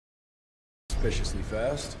suspiciously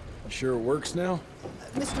fast. You sure it works now?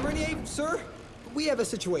 Mr. Renier, sir, we have a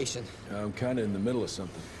situation. I'm kinda in the middle of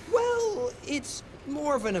something. Well, it's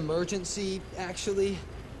more of an emergency, actually.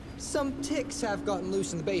 Some ticks have gotten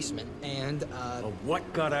loose in the basement, and, A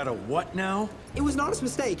what got out of what now? it was an honest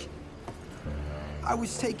mistake. I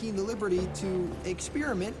was taking the liberty to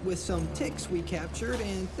experiment with some ticks we captured,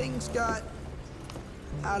 and things got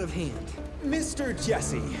out of hand. Mr.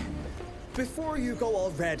 Jesse, before you go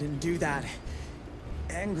all red and do that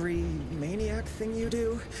angry maniac thing you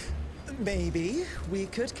do, maybe we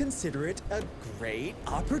could consider it a great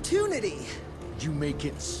opportunity. You make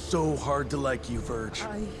it so hard to like you, Verge.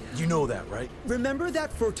 You know that, right? Remember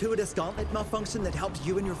that fortuitous gauntlet malfunction that helped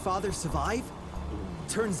you and your father survive?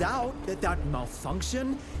 Turns out that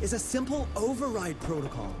malfunction is a simple override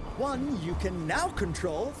protocol. One you can now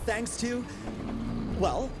control thanks to,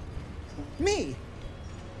 well, me.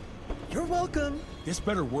 You're welcome. This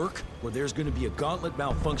better work, or there's gonna be a gauntlet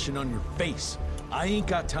malfunction on your face. I ain't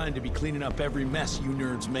got time to be cleaning up every mess you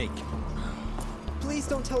nerds make. Please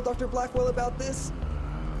don't tell Dr. Blackwell about this.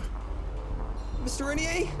 Mr.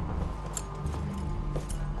 Renier?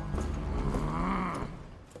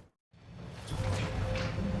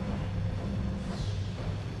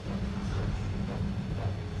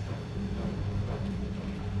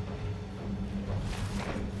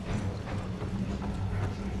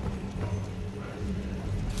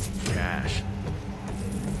 Cash.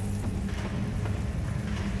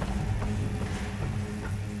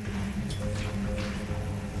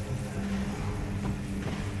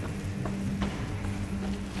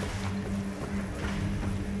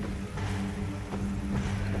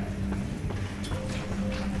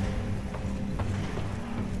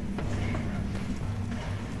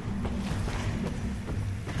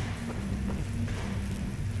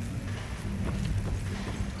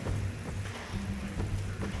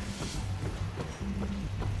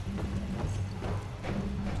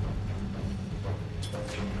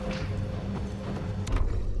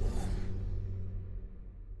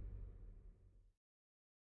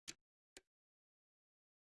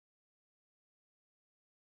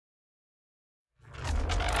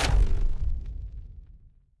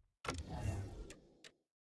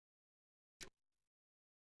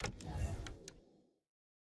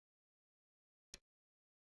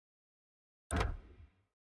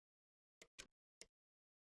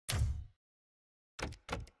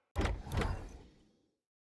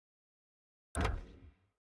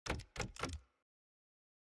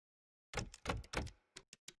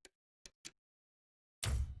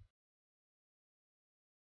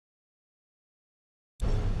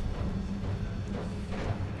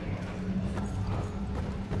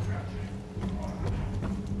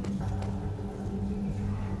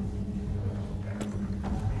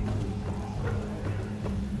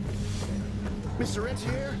 Mr.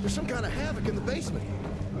 Rentier, there's some kind of havoc in the basement.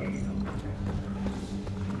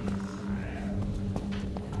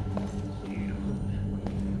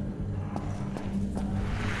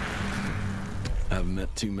 I haven't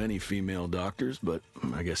met too many female doctors, but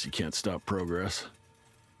I guess you can't stop progress.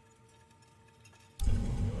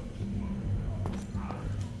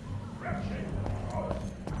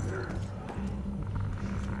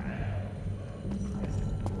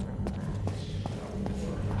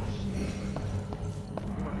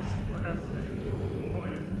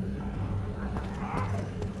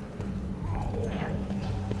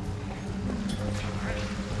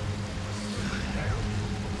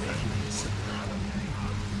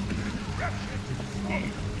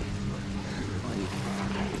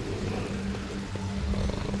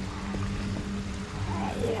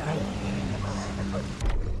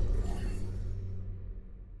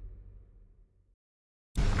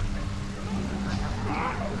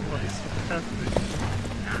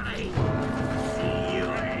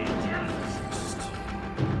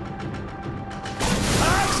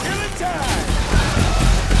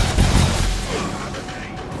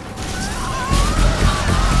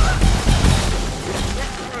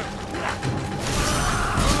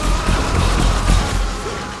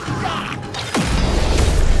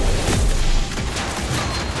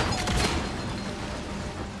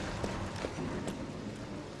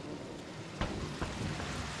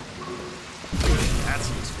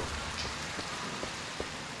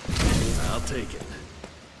 Take it.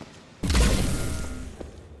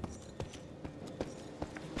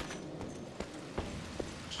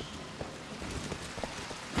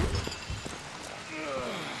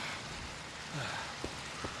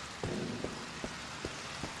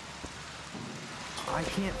 I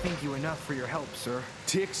can't thank you enough for your help, sir.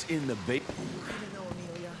 Ticks in the bait. I don't know,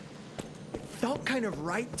 Amelia. It felt kind of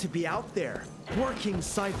right to be out there, working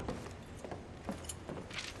side.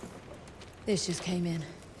 This just came in.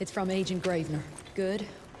 It's from Agent Gravener. Good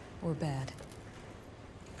or bad?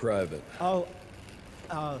 Private. Oh,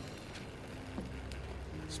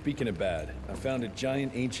 Speaking of bad, I found a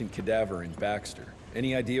giant ancient cadaver in Baxter.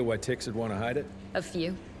 Any idea why Tix would want to hide it? A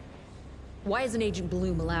few. Why isn't Agent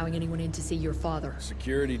Bloom allowing anyone in to see your father?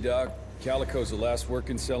 Security, Doc. Calico's the last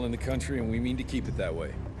working cell in the country, and we mean to keep it that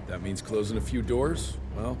way. That means closing a few doors?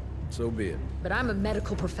 Well, so be it. But I'm a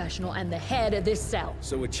medical professional and the head of this cell.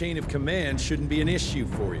 So a chain of command shouldn't be an issue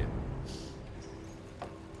for you.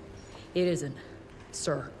 It isn't,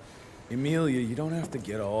 sir. Emilia, you don't have to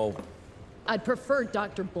get all... I'd prefer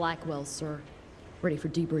Dr. Blackwell, sir. Ready for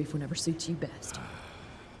debrief whenever suits you best.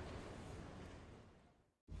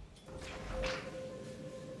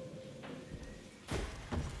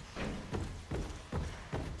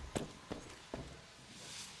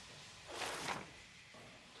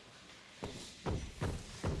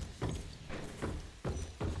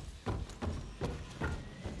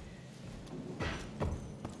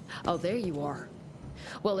 Oh, there you are.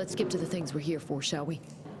 Well, let's skip to the things we're here for, shall we?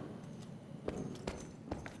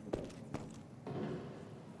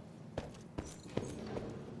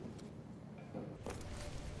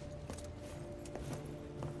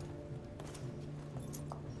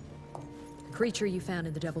 The creature you found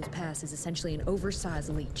in the Devil's Pass is essentially an oversized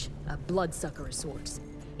leech, a bloodsucker of sorts.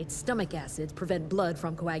 Its stomach acids prevent blood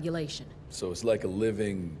from coagulation. So it's like a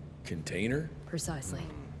living container? Precisely.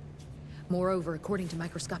 Moreover, according to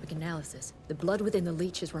microscopic analysis, the blood within the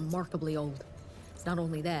leech is remarkably old. It's not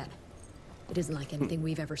only that, it isn't like anything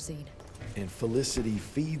we've ever seen. And Felicity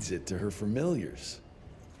feeds it to her familiars.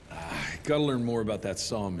 Gotta learn more about that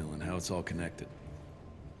sawmill and how it's all connected.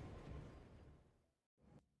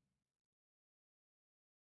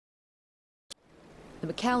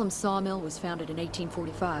 The McCallum sawmill was founded in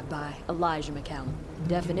 1845 by Elijah McCallum,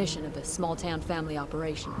 definition of a small-town family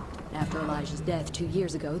operation. After Elijah's death 2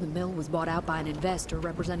 years ago, the mill was bought out by an investor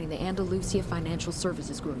representing the Andalusia Financial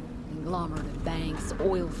Services Group. Conglomerate of banks,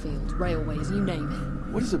 oil fields, railways, you name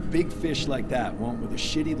it. What does a big fish like that want with a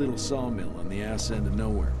shitty little sawmill on the ass end of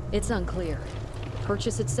nowhere? It's unclear. The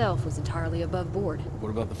purchase itself was entirely above board. What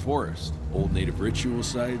about the forest? Old native ritual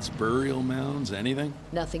sites, burial mounds, anything?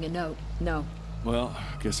 Nothing of note, no. Well,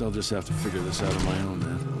 guess I'll just have to figure this out on my own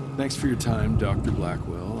then. Thanks for your time, Dr.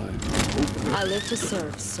 Blackwell. I live to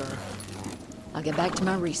serve, sir. I'll get back to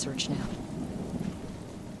my research now.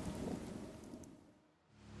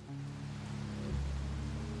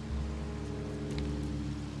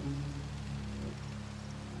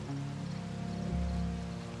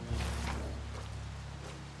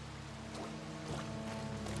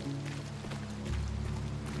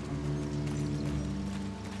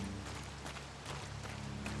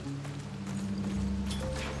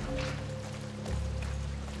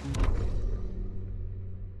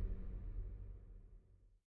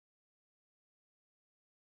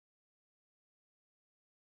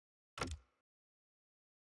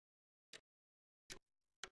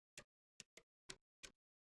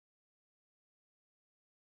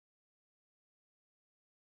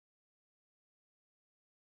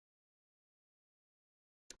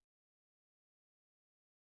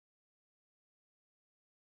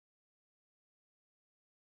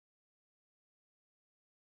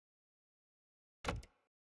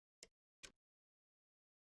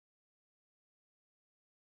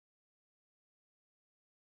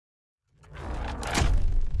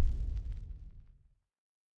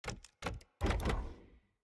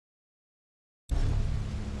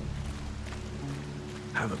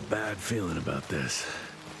 I have a bad feeling about this.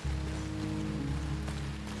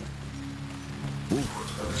 Ooh,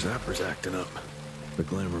 Zapper's acting up. The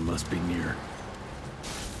glamour must be near.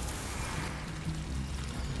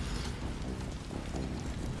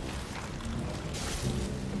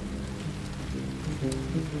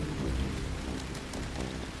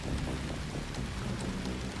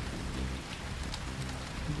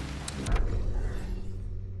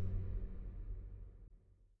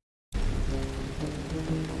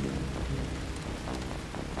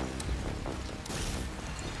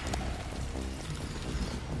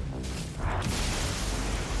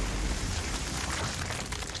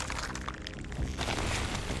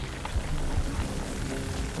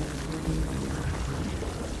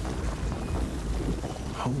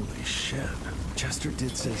 Holy shit. Chester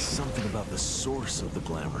did say something about the source of the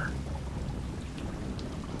glamour.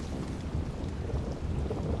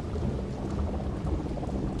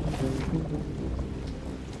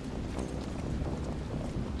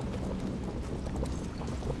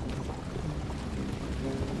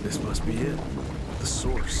 This must be it. The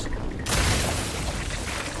source.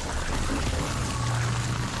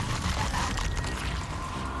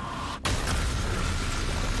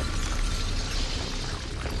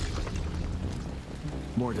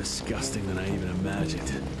 More disgusting than I even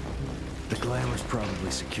imagined. The glamour's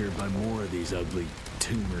probably secured by more of these ugly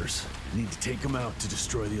tumors. Need to take them out to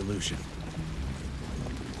destroy the illusion.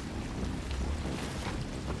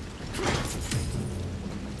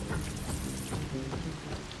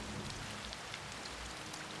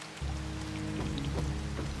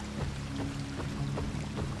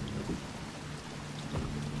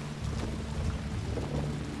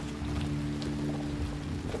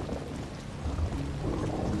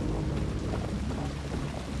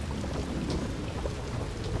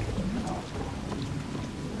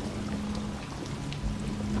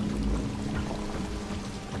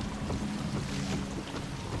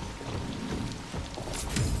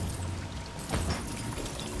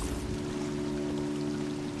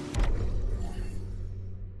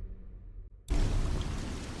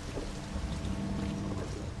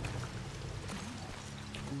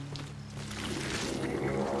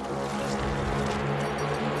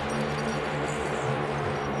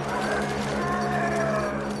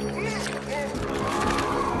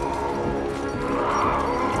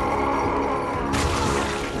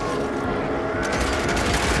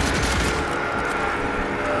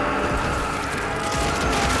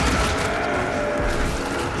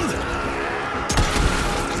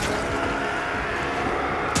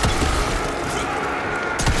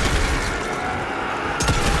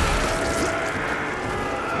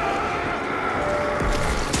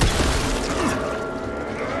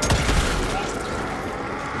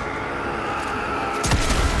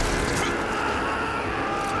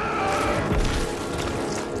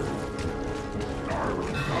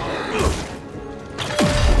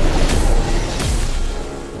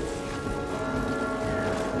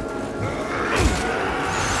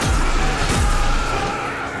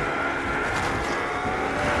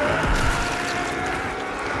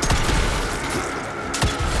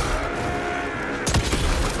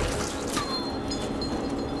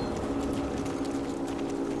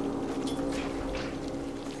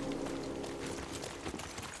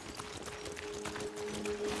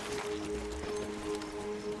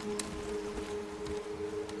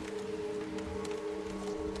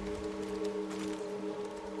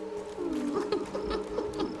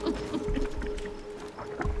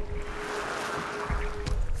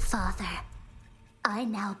 Father, I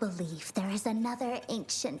now believe there is another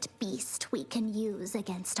ancient beast we can use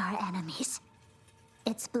against our enemies.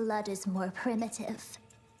 Its blood is more primitive,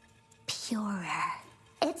 purer.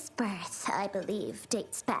 Its birth, I believe,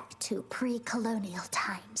 dates back to pre-colonial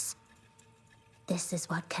times. This is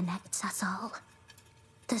what connects us all.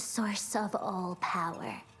 The source of all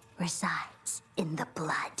power resides in the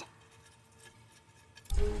blood.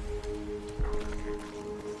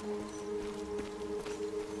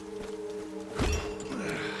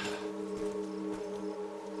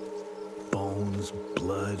 Bones,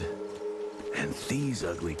 blood, and these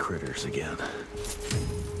ugly critters again.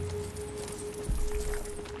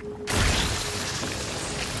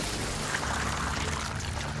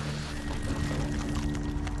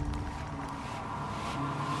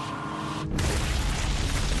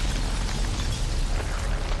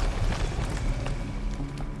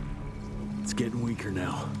 It's getting weaker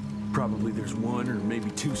now. Probably there's one or maybe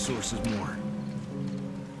two sources more.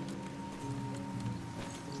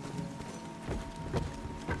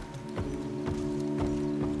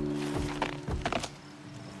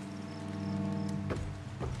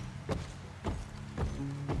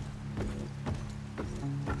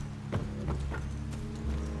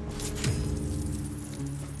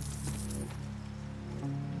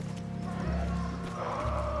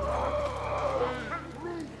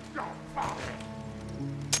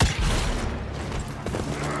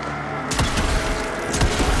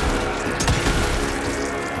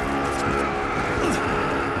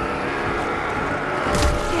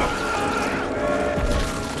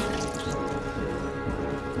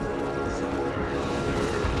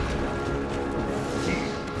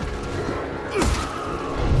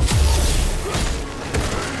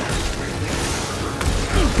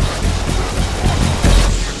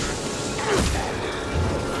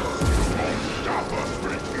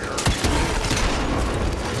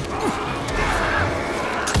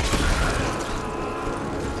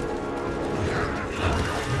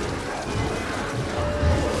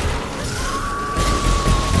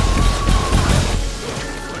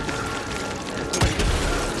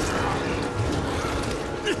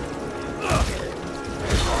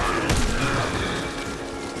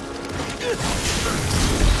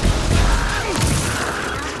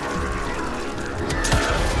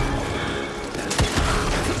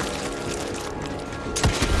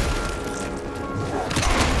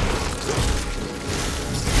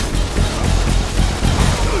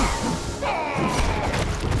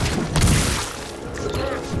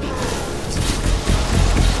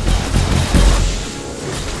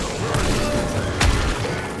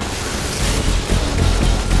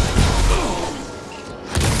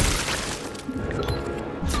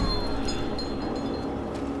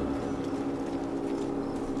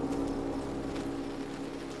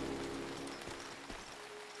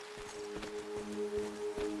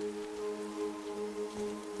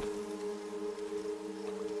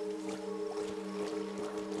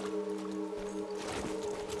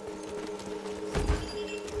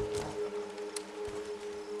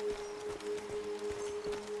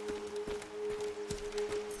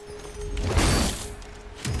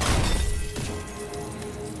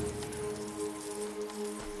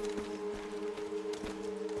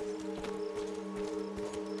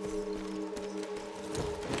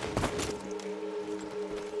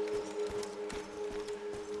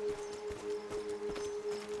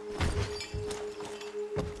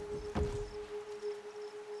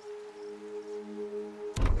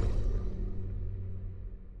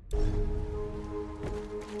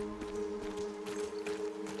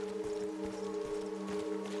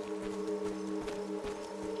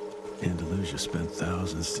 Elijah spent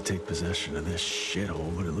thousands to take possession of this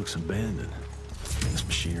shithole, but it looks abandoned. This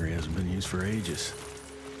machinery hasn't been used for ages.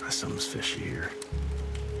 Something's fishy here.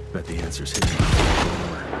 Bet the answer's hidden around the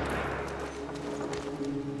corner.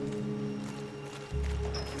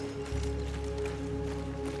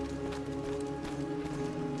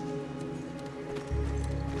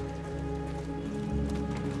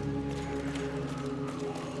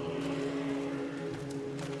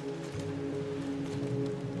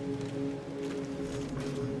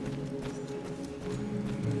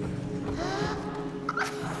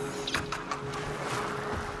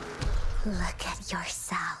 Look at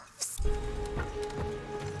yourselves.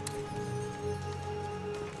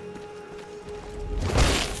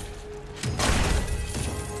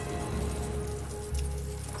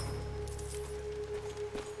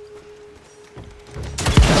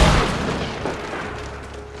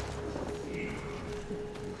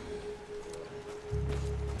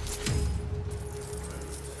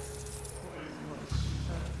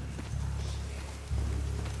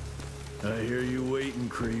 I hear you waiting,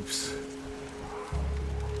 creeps.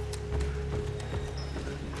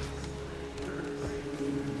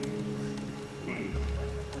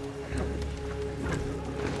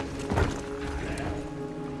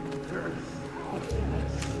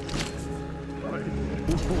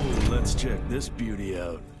 Let's check this beauty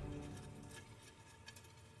out.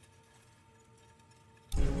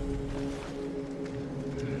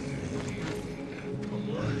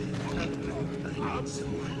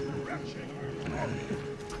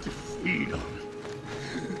 Feed on.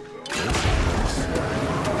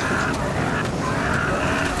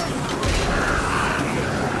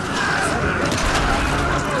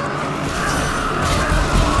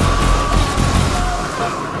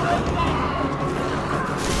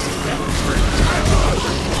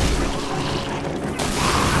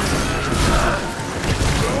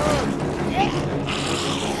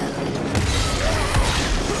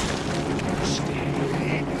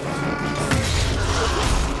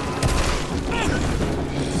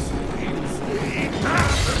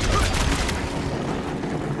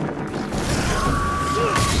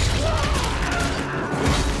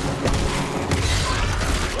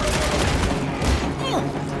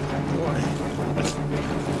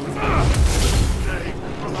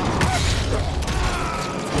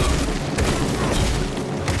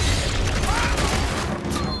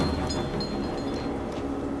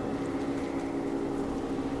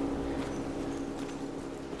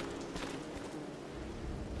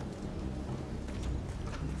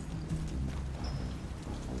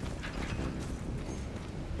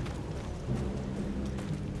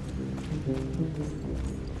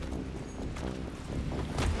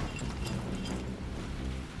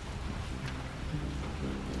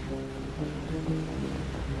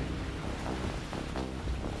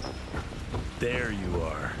 There you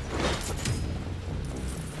are.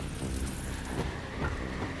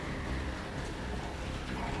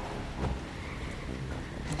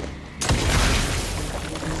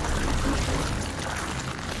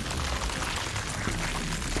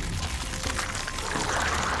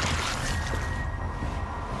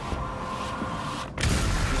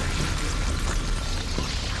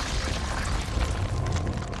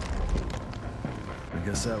 I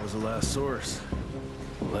guess that was the last source.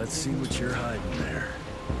 Let's see what you're hiding there.